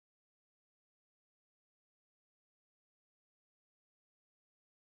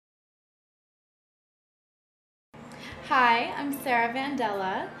Hi, I'm Sarah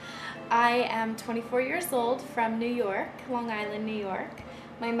Vandella. I am 24 years old from New York, Long Island, New York.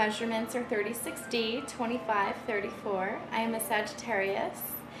 My measurements are 36D, 25, 34. I am a Sagittarius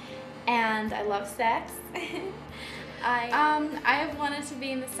and I love sex. I've wanted to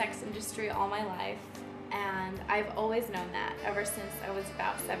be in the sex industry all my life, and I've always known that ever since I was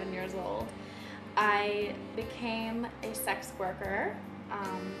about 7 years old. I became a sex worker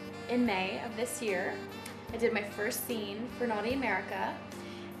in May of this year. I did my first scene for Naughty America,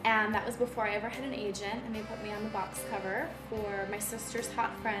 and that was before I ever had an agent, and they put me on the box cover for My Sister's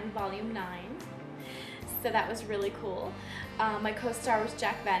Hot Friend Volume 9. So that was really cool. My co-star was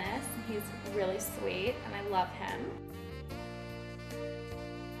Jack Venice, and he's really sweet, and I love him.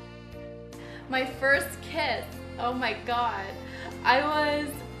 My first kiss, oh my god. I was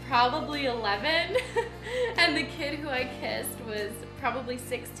probably 11 and the kid who I kissed was probably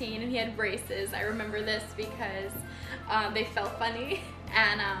 16 and he had braces. I remember this because they felt funny,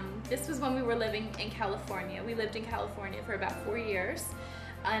 and this was when we were living in California. We lived in California for about 4 years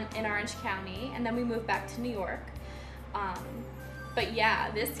in Orange County, and then we moved back to New York. But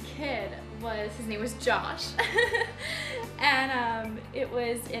yeah, this kid his name was Josh, and it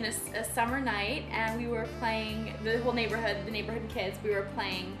was in a summer night, and we were playing, the whole neighborhood, the neighborhood kids, we were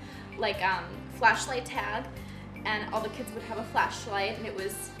playing like flashlight tag, and all the kids would have a flashlight, and it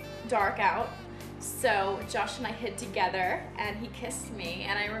was dark out. So Josh and I hid together, and he kissed me,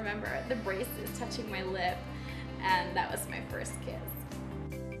 and I remember the braces touching my lip, and that was my first kiss.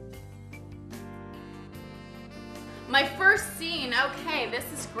 My first scene, okay, this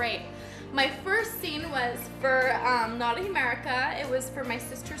is great. My first scene was for Naughty America. It was for My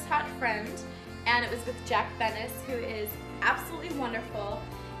Sister's Hot Friend, and it was with Jack Venice, who is absolutely wonderful.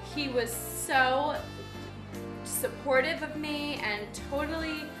 He was so supportive of me and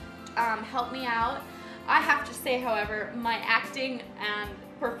totally helped me out. I have to say, however, my acting and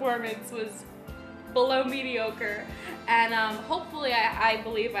performance was below mediocre, and hopefully I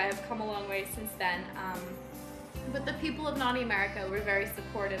believe I have come a long way since then. But the people of Naughty America were very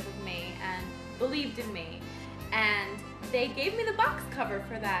supportive of me and believed in me, and they gave me the box cover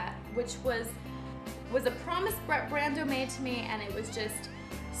for that, which was a promise Brett Brando made to me, and it was just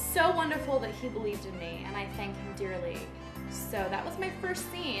so wonderful that he believed in me, and I thank him dearly. So that was my first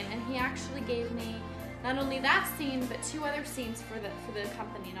scene, and he actually gave me not only that scene, but 2 other scenes for the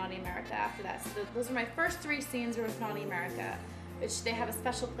company Naughty America after that. So those are my first 3 scenes were with Naughty America, which they have a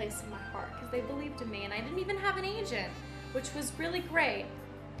special place in my heart because they believed in me, and I didn't even have an agent, which was really great,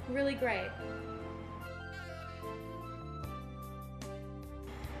 really great.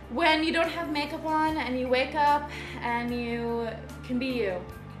 When you don't have makeup on and you wake up and you can be you,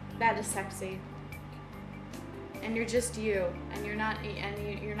 that is sexy. And you're just you, and you're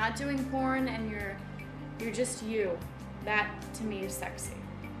not doing porn, and you're just you. That to me is sexy.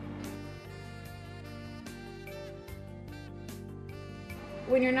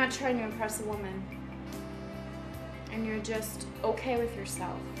 When you're not trying to impress a woman and you're just okay with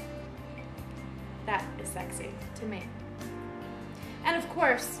yourself, that is sexy to me. And of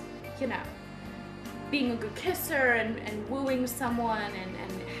course, you know, being a good kisser and wooing someone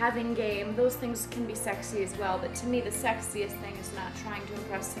and having game, those things can be sexy as well. But to me, the sexiest thing is not trying to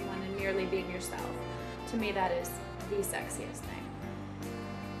impress someone and merely being yourself. To me, that is the sexiest thing.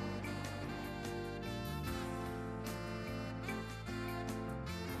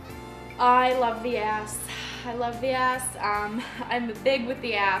 I love the ass. I love the ass. I'm big with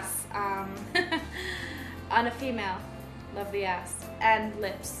the ass. On a female, love the ass. And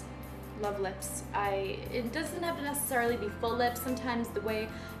lips. Love lips. It doesn't have to necessarily be full lips. Sometimes the way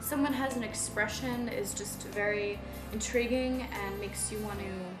someone has an expression is just very intriguing and makes you want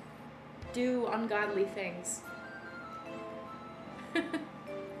to do ungodly things.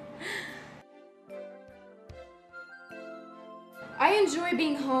 I enjoy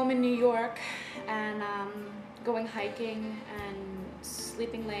being home in New York and going hiking and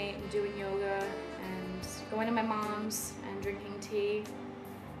sleeping late and doing yoga and going to my mom's and drinking tea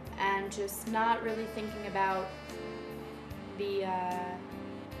and just not really thinking about the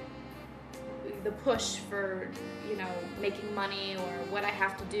push for, you know, making money or what I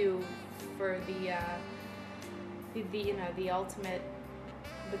have to do for the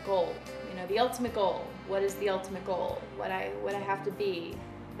goal. You know, the ultimate goal. What is the ultimate goal? What I have to be.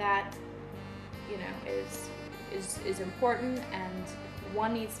 That, you know, is important, and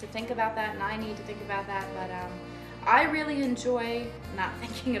one needs to think about that, and I need to think about that. But I really enjoy not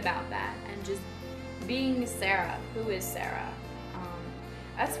thinking about that and just being Sarah, who is Sarah.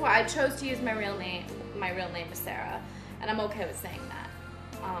 That's why I chose to use my real name. My real name is Sarah, and I'm okay with saying that.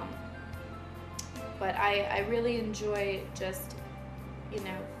 But I really enjoy just, you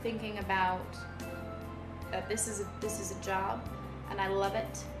know, thinking about that this is a job, and I love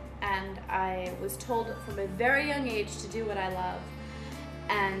it. And I was told from a very young age to do what I love.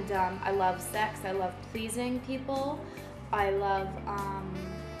 And I love sex. I love pleasing people. I love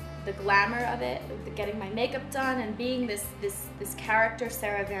the glamour of it, getting my makeup done and being this character,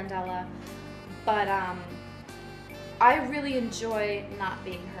 Sarah Vandella. But I really enjoy not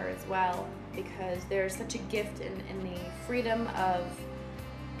being her as well, because there's such a gift in the freedom of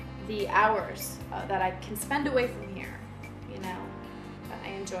the hours that I can spend away from here, you know. I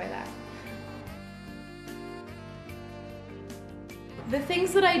enjoy that. The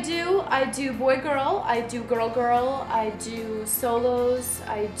things that I do boy-girl, I do girl-girl, I do solos,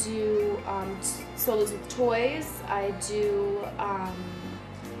 I do solos with toys, I do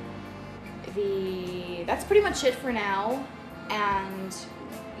that's pretty much it for now. And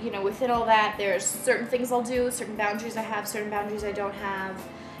you know, within all that, there's certain things I'll do, certain boundaries I have, certain boundaries I don't have.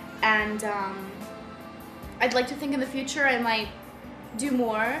 And I'd like to think in the future I might do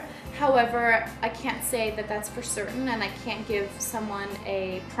more. However, I can't say that that's for certain, and I can't give someone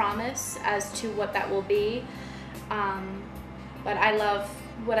a promise as to what that will be. But I love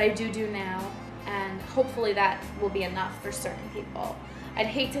what I do now, and hopefully that will be enough for certain people. I'd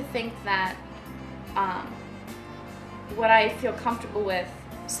hate to think that what I feel comfortable with,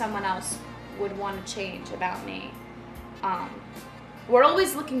 someone else would want to change about me. We're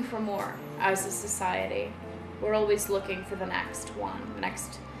always looking for more as a society. We're always looking for the next one, the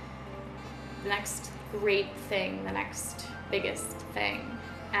next great thing, the next biggest thing.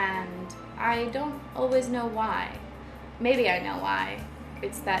 And I don't always know why. Maybe I know why.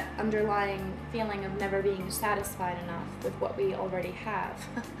 It's that underlying feeling of never being satisfied enough with what we already have.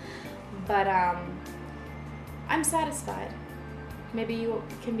 But I'm satisfied. Maybe you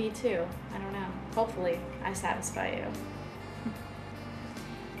can be too. I don't know. Hopefully I satisfy you.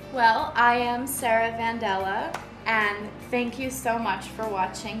 Well, I am Sarah Vandella, and thank you so much for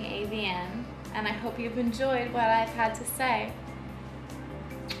watching AVN, and I hope you've enjoyed what I've had to say.